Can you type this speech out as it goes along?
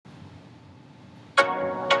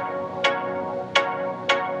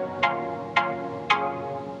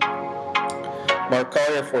Mark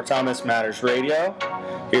Collier for Thomas Matters Radio,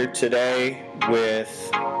 here today with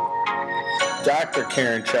Dr.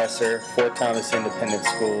 Karen Chesser for Thomas Independent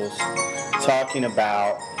Schools, talking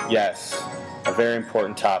about, yes, a very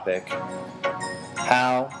important topic,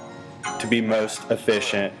 how to be most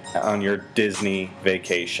efficient on your Disney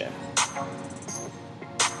vacation.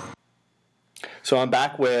 So I'm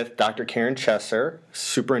back with Dr. Karen Chesser,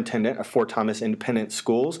 Superintendent of Fort Thomas Independent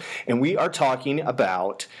Schools, and we are talking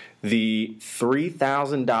about the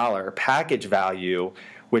 $3,000 package value,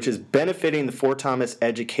 which is benefiting the Fort Thomas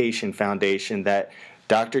Education Foundation that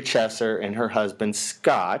Dr. Chesser and her husband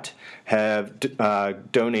Scott have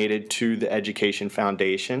donated to the Education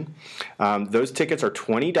Foundation. Those tickets are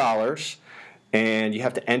 $20. And you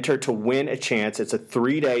have to enter to win a chance. It's a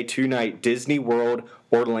 3-day, 2-night Disney World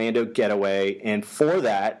Orlando getaway. And for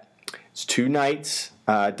that, it's 2 nights,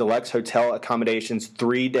 deluxe hotel accommodations,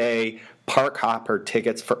 3-day park hopper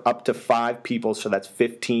tickets for up to 5 people, so that's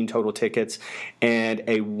 15 total tickets, and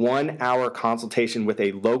a 1-hour consultation with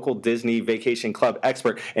a local Disney Vacation Club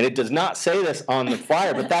expert. And it does not say this on the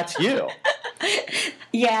flyer, but that's you.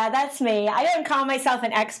 Yeah, that's me. I don't call myself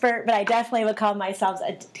an expert, but I definitely would call myself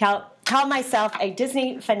a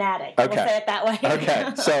Disney fanatic. Okay. We'll say it that way.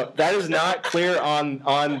 Okay, so that is not clear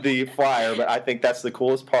on the flyer, but I think that's the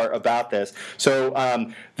coolest part about this. So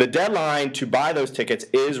the deadline to buy those tickets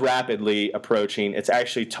is rapidly approaching. It's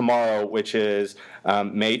actually tomorrow, which is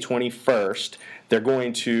May 21st. They're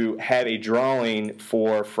going to have a drawing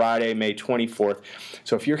for Friday, May 24th.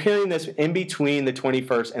 So if you're hearing this in between the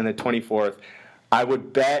 21st and the 24th, I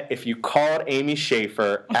would bet if you called Amy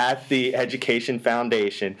Schaefer at the Education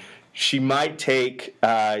Foundation, she might take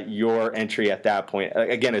your entry at that point.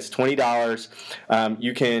 Again, it's $20.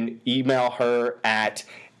 You can email her at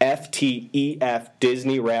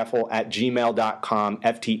ftefdisneyraffle@gmail.com,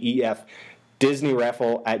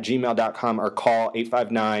 ftefdisneyraffle@gmail.com, or call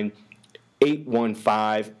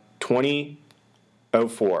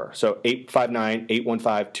 859-815-2004. So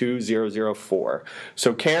 859-815-2004.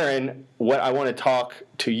 So Karen, what I want to talk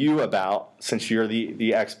to you about, since you're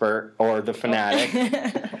the expert or the fanatic,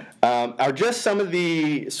 are just some of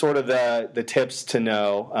the sort of the tips to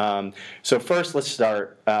know. So first, let's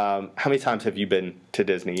start. How many times have you been to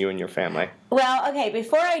Disney, you and your family? Well, okay,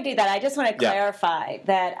 before I do that, I just want to clarify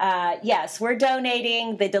that, yes, we're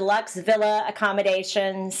donating the deluxe villa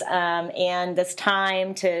accommodations and this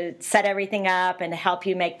time to set everything up and to help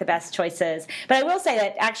you make the best choices. But I will say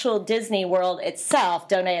that actual Disney World itself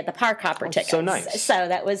donated the park hopper tickets. So nice. So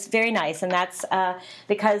that was very nice, and that's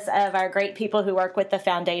because of our great people who work with the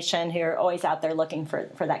foundation who are always out there looking for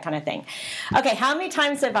that kind of thing. Okay, how many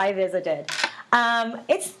times have I visited?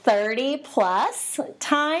 It's 30 plus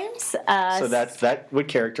times. So that would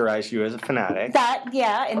characterize you as a fanatic.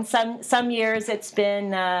 In some years it's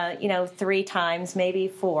been 3 times, maybe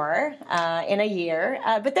 4 in a year.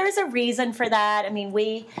 But there's a reason for that. I mean,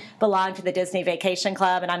 we belong to the Disney Vacation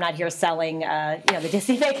Club, and I'm not here selling the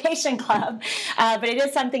Disney Vacation Club, but it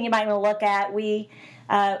is something you might want to look at.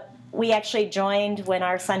 We actually joined when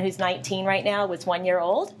our son, who's 19 right now, was 1 year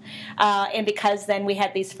old. And because then we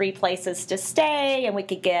had these free places to stay and we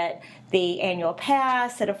could get the annual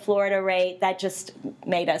pass at a Florida rate, that just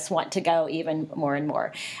made us want to go even more and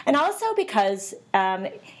more. And also because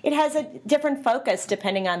it has a different focus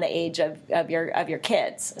depending on the age of your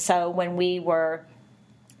kids. So when we were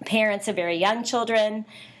parents of very young children,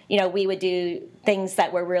 we would do things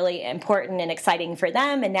that were really important and exciting for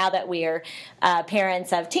them. And now that we are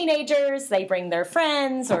parents of teenagers, they bring their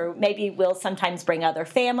friends, or maybe we'll sometimes bring other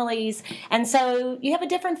families. And so you have a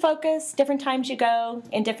different focus, different times you go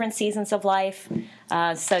in different seasons of life.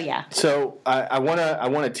 So I want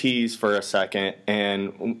to tease for a second.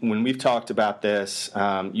 And when we've talked about this,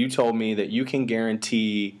 you told me that you can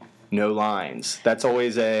guarantee no lines. That's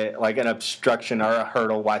always an obstruction or a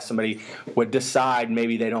hurdle why somebody would decide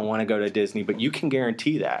maybe they don't want to go to Disney, but you can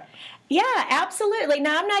guarantee that. Yeah, absolutely.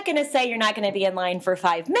 Now, I'm not going to say you're not going to be in line for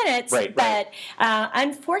 5 minutes, but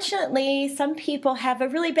unfortunately, some people have a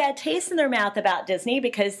really bad taste in their mouth about Disney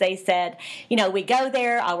because they said, we go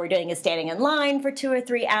there, all we're doing is standing in line for 2 or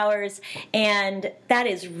 3 hours, and that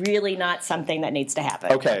is really not something that needs to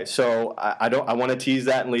happen. Okay, so I want to tease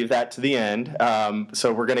that and leave that to the end.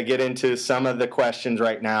 So we're going to get into some of the questions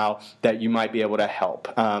right now that you might be able to help.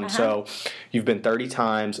 So you've been 30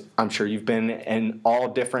 times. I'm sure you've been in all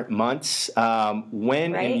different months.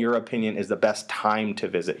 When, in your opinion, is the best time to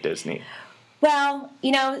visit Disney? Well,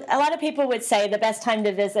 a lot of people would say the best time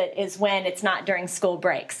to visit is when it's not during school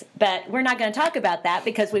breaks. But we're not going to talk about that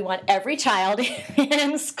because we want every child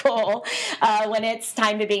in school when it's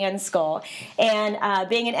time to be in school. And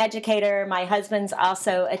being an educator, my husband's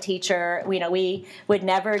also a teacher. We would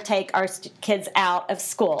never take our kids out of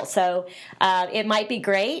school. So it might be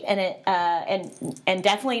great, and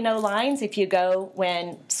definitely no lines if you go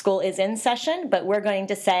when school is in session. But we're going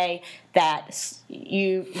to say that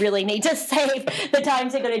you really need to save the time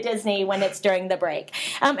to go to Disney when it's during the break.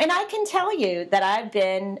 And I can tell you that I've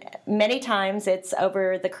been many times, it's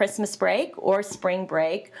over the Christmas break or spring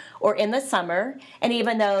break or in the summer, and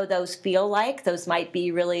even though those feel like those might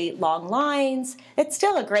be really long lines, it's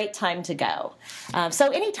still a great time to go.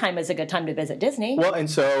 So any time is a good time to visit Disney. Well,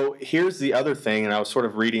 and so here's the other thing, and I was sort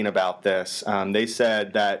of reading about this. They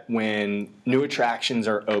said that when new attractions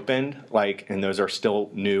are opened, and those are still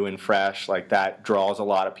new and fresh, that draws a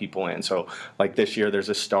lot of people in. So, this year, there's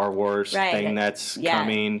a Star Wars thing that's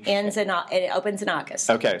coming. It opens in August.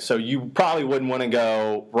 Okay, so you probably wouldn't want to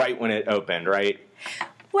go right when it opened, right?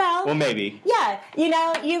 Well, maybe. Yeah,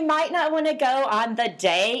 you might not want to go on the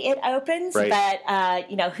day it opens, right.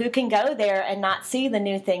 But, who can go there and not see the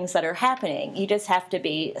new things that are happening? You just have to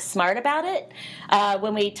be smart about it.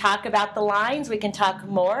 When we talk about the lines, we can talk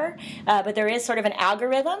more, but there is sort of an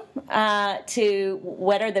algorithm to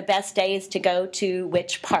what are the best days to go to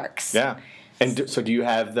which parks. Yeah. And so do you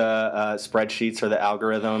have the spreadsheets or the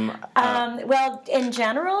algorithm? Well, in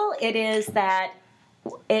general, it is that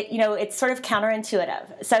it's sort of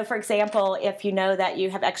counterintuitive. So, for example, if you know that you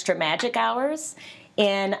have extra magic hours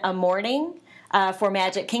in a morning for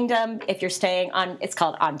Magic Kingdom, if you're staying on, it's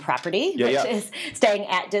called on property, which is staying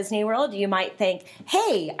at Disney World, you might think,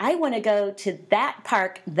 hey, I want to go to that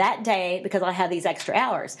park that day because I'll have these extra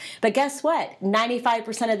hours. But guess what?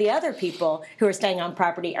 95% of the other people who are staying on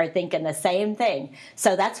property are thinking the same thing.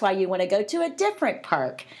 So that's why you want to go to a different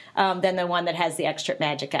park than the one that has the extra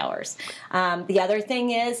magic hours. The other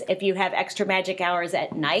thing is, if you have extra magic hours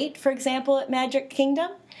at night, for example, at Magic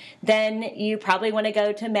Kingdom, then you probably want to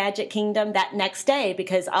go to Magic Kingdom that next day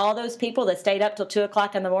because all those people that stayed up till 2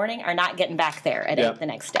 o'clock in the morning are not getting back there at 8 the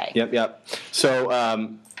next day. Yep. So,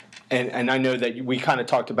 and I know that we kind of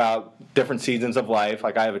talked about different seasons of life.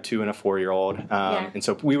 I have a 2 and a 4-year-old. And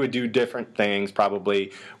so we would do different things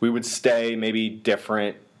probably. We would stay maybe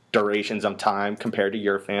different durations of time compared to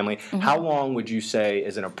your family. Mm-hmm. How long would you say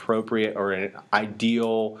is an appropriate or an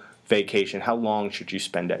ideal vacation? How long should you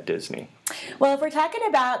spend at Disney? Well, if we're talking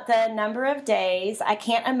about the number of days, I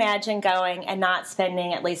can't imagine going and not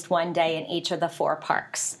spending at least one day in each of the 4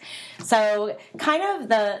 parks. So kind of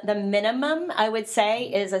the minimum, I would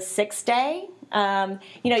say, is a 6-day.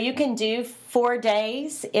 You can do 4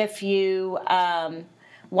 days if you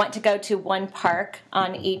want to go to one park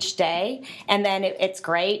on each day, and then it's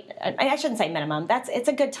great. I shouldn't say minimum. It's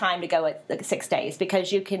a good time to go at 6 days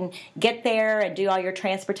because you can get there and do all your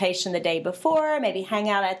transportation the day before, maybe hang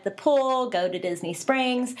out at the pool, go to Disney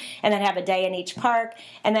Springs, and then have a day in each park.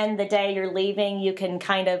 And then the day you're leaving, you can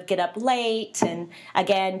kind of get up late and,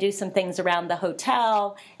 again, do some things around the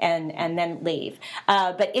hotel and then leave.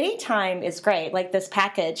 But any time is great. Like this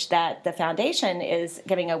package that the foundation is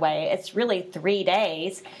giving away, it's really 3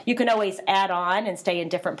 days. You can always add on and stay in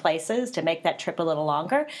different places to make that trip a little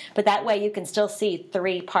longer, but that way you can still see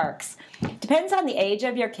 3 parks. Depends on the age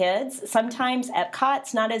of your kids. Sometimes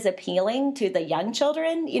Epcot's not as appealing to the young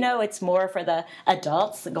children. It's more for the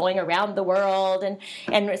adults going around the world and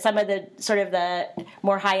some of the sort of the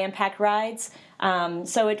more high-impact rides.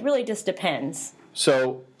 So it really just depends.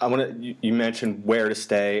 So you mentioned where to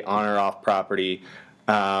stay, on or off property.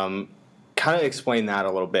 Kind of explain that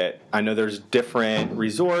a little bit. I know there's different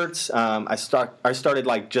resorts. I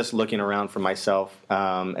started just looking around for myself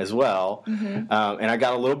as well, and I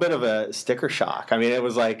got a little bit of a sticker shock. I mean, it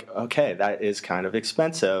was okay, that is kind of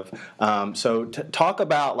expensive. So talk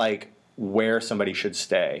about where somebody should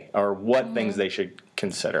stay or what things they should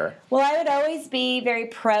consider. Well, I would always be very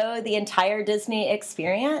pro the entire Disney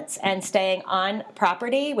experience and staying on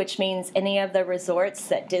property, which means any of the resorts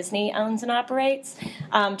that Disney owns and operates,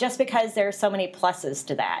 just because there are so many pluses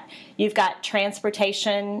to that. You've got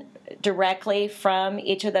transportation directly from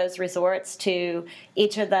each of those resorts to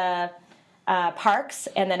each of the parks,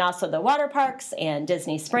 and then also the water parks and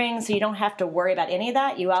Disney Springs, so you don't have to worry about any of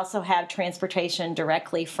that. You also have transportation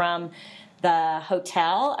directly from the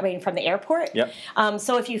hotel, from the airport. Yep.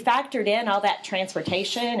 So if you factored in all that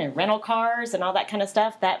transportation and rental cars and all that kind of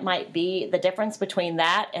stuff, that might be the difference between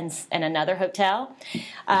that and another hotel.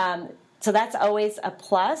 So that's always a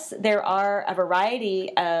plus. There are a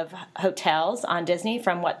variety of hotels on Disney,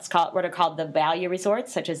 from what are called the value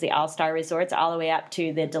resorts, such as the All-Star Resorts, all the way up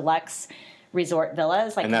to the deluxe resort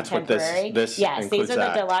villas, like and that's Contemporary. what this yes, includes. These are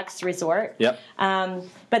the deluxe resort. Yep.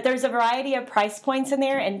 But there's a variety of price points in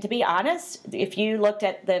there, and to be honest, if you looked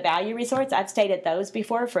at the value resorts, I've stayed at those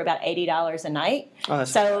before for about $80 a night. Oh,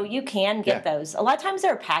 so you can get those. A lot of times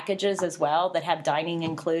there are packages as well that have dining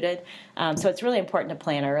included. So it's really important to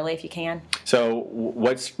plan early if you can. So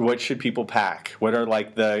what should people pack? What are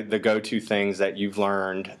like the go-to things that you've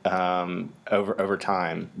learned over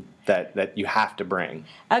time that you have to bring?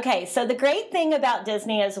 Okay, so the great thing about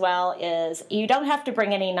Disney as well is you don't have to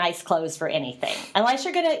bring any nice clothes for anything. Unless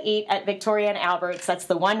you're going to eat at Victoria and Albert's, that's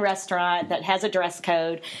the one restaurant that has a dress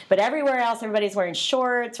code. But everywhere else, everybody's wearing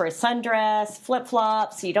shorts or a sundress,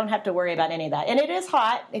 flip-flops, so you don't have to worry about any of that. And it is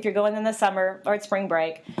hot if you're going in the summer or at spring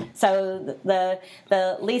break. So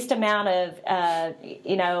the least amount of,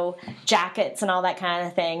 jackets and all that kind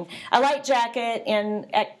of thing. A light jacket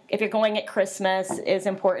if you're going at Christmas is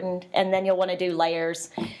important, and then you'll want to do layers.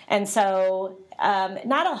 And so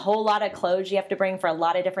not a whole lot of clothes you have to bring for a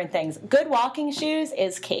lot of different things. Good walking shoes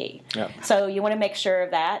is key. Yep. So you want to make sure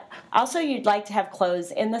of that. Also, you'd like to have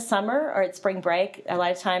clothes in the summer or at spring break. A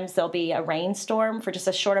lot of times there'll be a rainstorm for just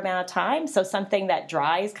a short amount of time, so something that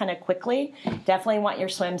dries kind of quickly. Definitely want your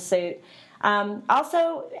swimsuit.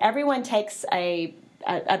 Also, everyone takes a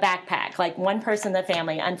backpack, like one person in the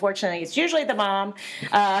family. Unfortunately, it's usually the mom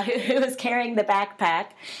who is carrying the backpack.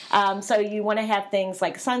 So you want to have things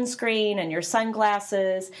like sunscreen and your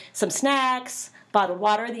sunglasses, some snacks, bottled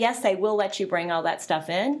water. Yes, they will let you bring all that stuff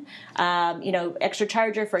in. Extra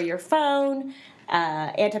charger for your phone,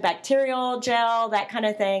 antibacterial gel, that kind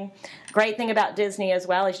of thing. Great thing about Disney as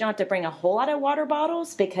well is you don't have to bring a whole lot of water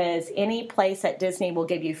bottles, because any place at Disney will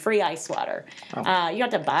give you free ice water. Oh. You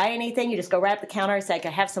don't have to buy anything. You just go right up the counter and say,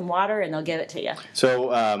 "Can I have some water?" and they'll give it to you.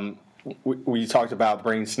 So we talked about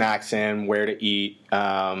bringing snacks in, where to eat.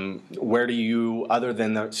 Where do you, other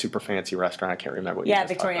than the super fancy restaurant, I can't remember what you just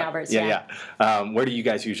Victoria and Albert's. Yeah. Where do you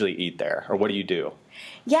guys usually eat there, or what do you do?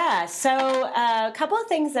 Yeah, so a couple of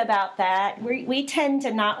things about that. We tend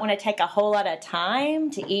to not want to take a whole lot of time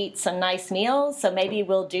to eat some nice meals, so maybe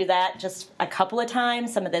we'll do that just a couple of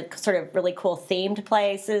times. Some of the sort of really cool themed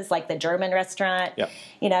places, like the German restaurant,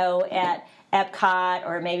 at Epcot,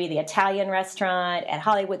 or maybe the Italian restaurant at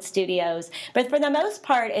Hollywood Studios. But for the most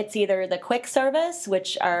part, it's either the quick service,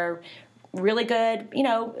 which are really good,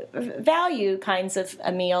 value kinds of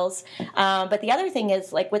meals. But the other thing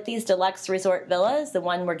is, like with these deluxe resort villas, the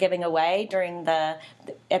one we're giving away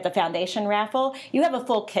at the foundation raffle, you have a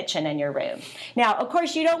full kitchen in your room. Now, of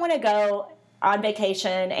course, you don't want to go on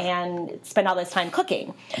vacation and spend all this time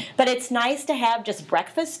cooking. But it's nice to have just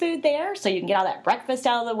breakfast food there, so you can get all that breakfast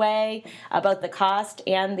out of the way, both the cost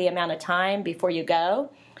and the amount of time before you go.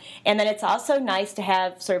 And then it's also nice to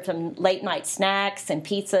have sort of some late night snacks and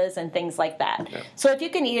pizzas and things like that. Yeah. So if you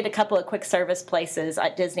can eat at a couple of quick service places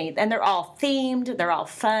at Disney, and they're all themed, they're all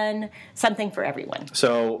fun, something for everyone.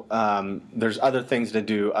 So there's other things to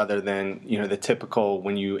do other than, the typical,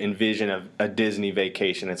 when you envision a Disney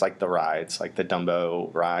vacation, it's like the rides, like the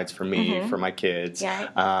Dumbo rides for me, for my kids,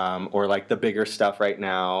 or like the bigger stuff right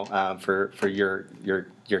now for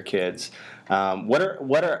your kids.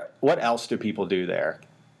 What else do people do there?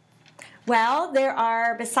 Well, there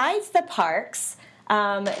are, besides the parks,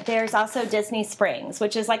 there's also Disney Springs,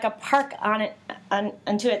 which is like a park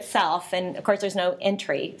unto itself, and of course there's no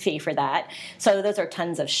entry fee for that. So those are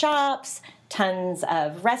tons of shops, tons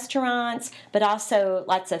of restaurants, but also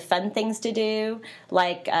lots of fun things to do,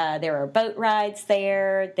 like there are boat rides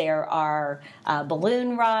there are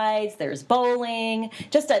balloon rides, there's bowling,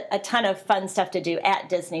 just a ton of fun stuff to do at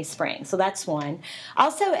Disney Springs. So that's one.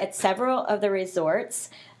 Also, at several of the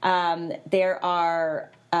resorts, there are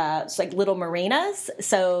it's like little marinas.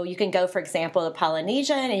 So you can go, for example, to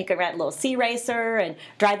Polynesian, and you can rent a little sea racer and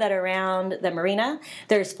drive that around the marina.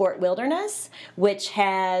 There's Fort Wilderness, which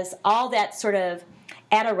has all that sort of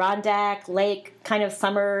Adirondack Lake kind of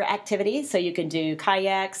summer activities. So you can do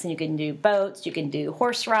kayaks, and you can do boats, you can do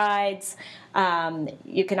horse rides.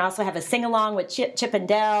 You can also have a sing-along with Chip and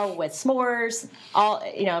Dale with s'mores.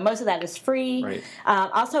 Most of that is free. Right.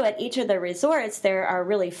 Also, at each of the resorts, there are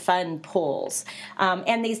really fun pools.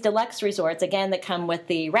 And these deluxe resorts, again, that come with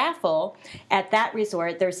the raffle, at that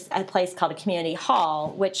resort, there's a place called a community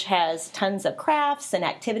hall, which has tons of crafts and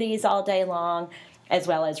activities all day long, as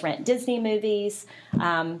well as rent Disney movies.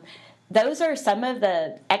 Those are some of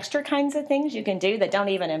the extra kinds of things you can do that don't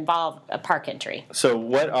even involve a park entry. So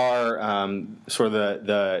what are sort of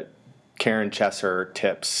the Karen Chesser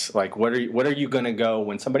tips? Like, what are you going to go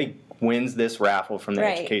when somebody wins this raffle from the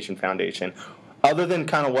Right. Education Foundation. Other than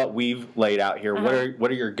kind of what we've laid out here, what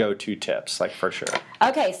are your go-to tips, like, for sure?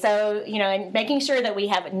 Okay, so, and making sure that we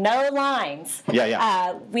have no lines.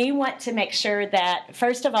 Yeah. We want to make sure that,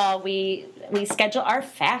 first of all, we schedule our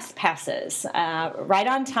fast passes right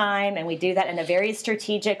on time, and we do that in a very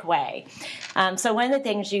strategic way. So one of the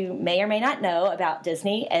things you may or may not know about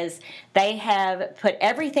Disney is they have put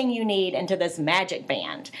everything you need into this Magic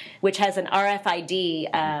Band, which has an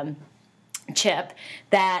RFID chip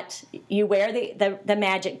that you wear the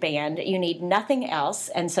Magic Band. You need nothing else,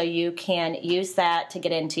 and so you can use that to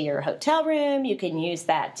get into your hotel room. You can use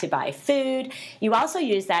that to buy food. You also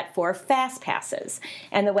use that for fast passes.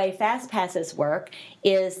 And the way fast passes work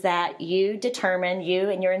is that you determine, you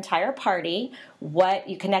and your entire party, what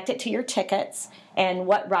you connect it to your tickets and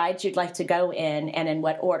what rides you'd like to go in and in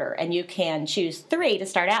what order. And you can choose 3 to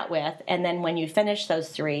start out with, and then when you finish those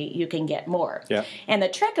 3, you can get more. Yeah. And the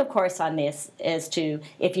trick, of course, on this is to,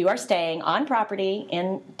 if you are staying on property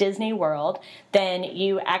in Disney World, then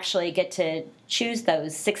you actually get to choose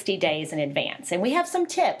those 60 days in advance. And we have some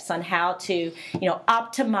tips on how to,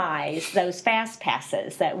 optimize those fast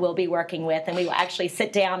passes that we'll be working with. And we will actually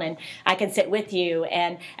sit down, and I can sit with you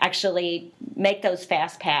and actually make those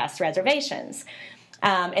fast pass reservations.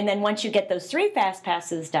 And then once you get those 3 fast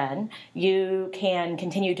passes done, you can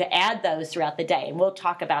continue to add those throughout the day, and we'll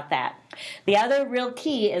talk about that. The other real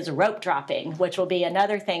key is rope dropping, which will be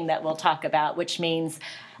another thing that we'll talk about, which means,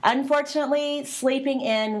 unfortunately, sleeping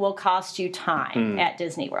in will cost you time at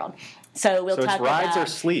Disney World. So we'll talk about... So it's rides or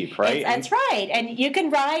sleep, right? That's right. And you can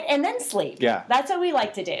ride and then sleep. Yeah. That's what we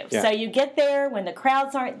like to do. Yeah. So you get there when the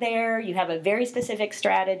crowds aren't there. You have a very specific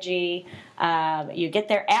strategy. You get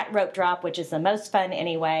there at rope drop, which is the most fun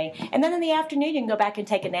anyway. And then in the afternoon, you can go back and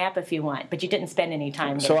take a nap if you want. But you didn't spend any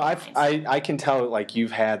time So getting I can tell, like,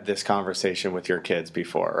 you've had this conversation with your kids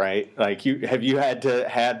before, right? Like, have you had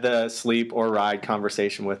the sleep or ride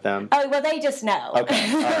conversation with them? Oh, well, they just know.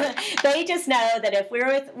 Okay. All right. They just know that if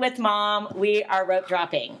we're with Mom, we are rope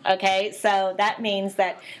dropping, okay? So that means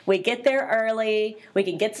that we get there early, we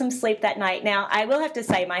can get some sleep that night. Now, I will have to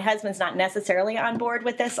say, my husband's not necessarily on board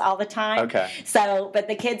with this all the time. Okay. So, but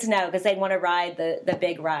the kids know because they want to ride the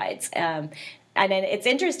big rides. And then it's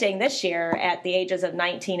interesting this year at the ages of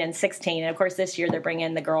 19 and 16, and of course this year they're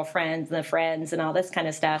bringing the girlfriends and the friends and all this kind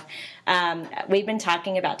of stuff. We've been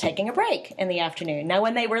talking about taking a break in the afternoon. Now,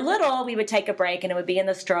 when they were little, we would take a break and it would be in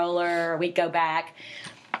the stroller or we'd go back.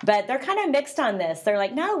 But they're kind of mixed on this. They're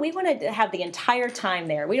like, no, we want to have the entire time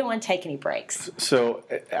there. We don't want to take any breaks. So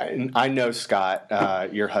I know Scott,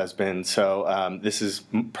 your husband, so this is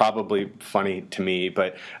probably funny to me,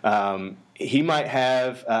 but he might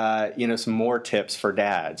have, some more tips for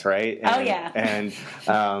dads, right? Yeah. And,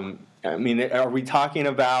 I mean, are we talking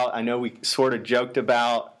about, I know we sort of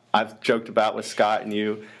I've joked about with Scott and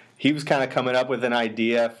you, he was kind of coming up with an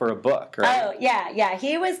idea for a book, right? Oh, yeah.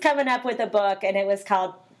 He was coming up with a book, and it was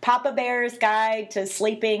called Papa Bear's Guide to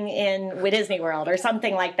Sleeping in Disney World or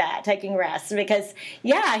something like that, taking rest. Because,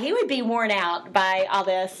 he would be worn out by all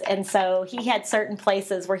this. And so he had certain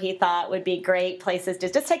places where he thought would be great places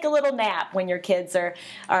to just take a little nap when your kids are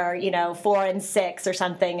 4 and 6 or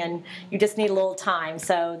something, and you just need a little time.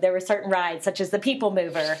 So there were certain rides, such as the People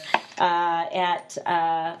Mover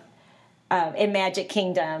in Magic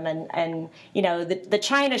Kingdom, and the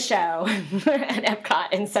China Show at Epcot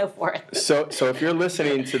and so forth. So if you're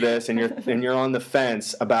listening to this and you're on the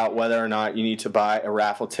fence about whether or not you need to buy a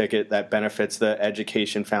raffle ticket that benefits the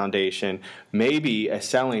Education Foundation, maybe a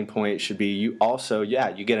selling point should be you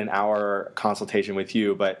get an hour consultation with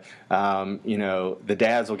you, but the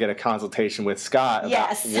dads will get a consultation with Scott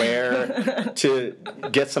about where to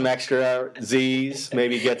get some extra Z's,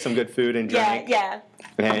 maybe get some good food and drink. Yeah.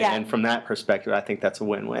 And from that perspective, I think that's a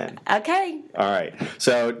win-win. Okay. All right.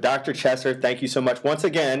 So, Dr. Chesser, thank you so much. Once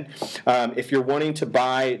again, if you're wanting to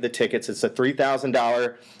buy the tickets, it's a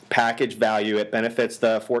 $3,000 package value. It benefits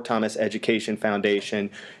the Fort Thomas Education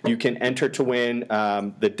Foundation. You can enter to win.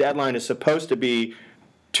 The deadline is supposed to be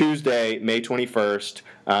Tuesday, May 21st.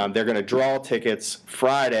 They're going to draw tickets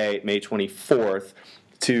Friday, May 24th.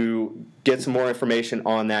 To get some more information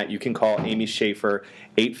on that, you can call Amy Schaefer,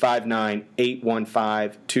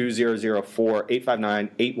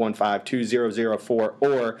 859-815-2004, 859-815-2004,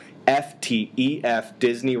 or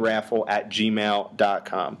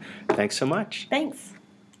ftefdisneyraffle@gmail.com. Thanks so much. Thanks.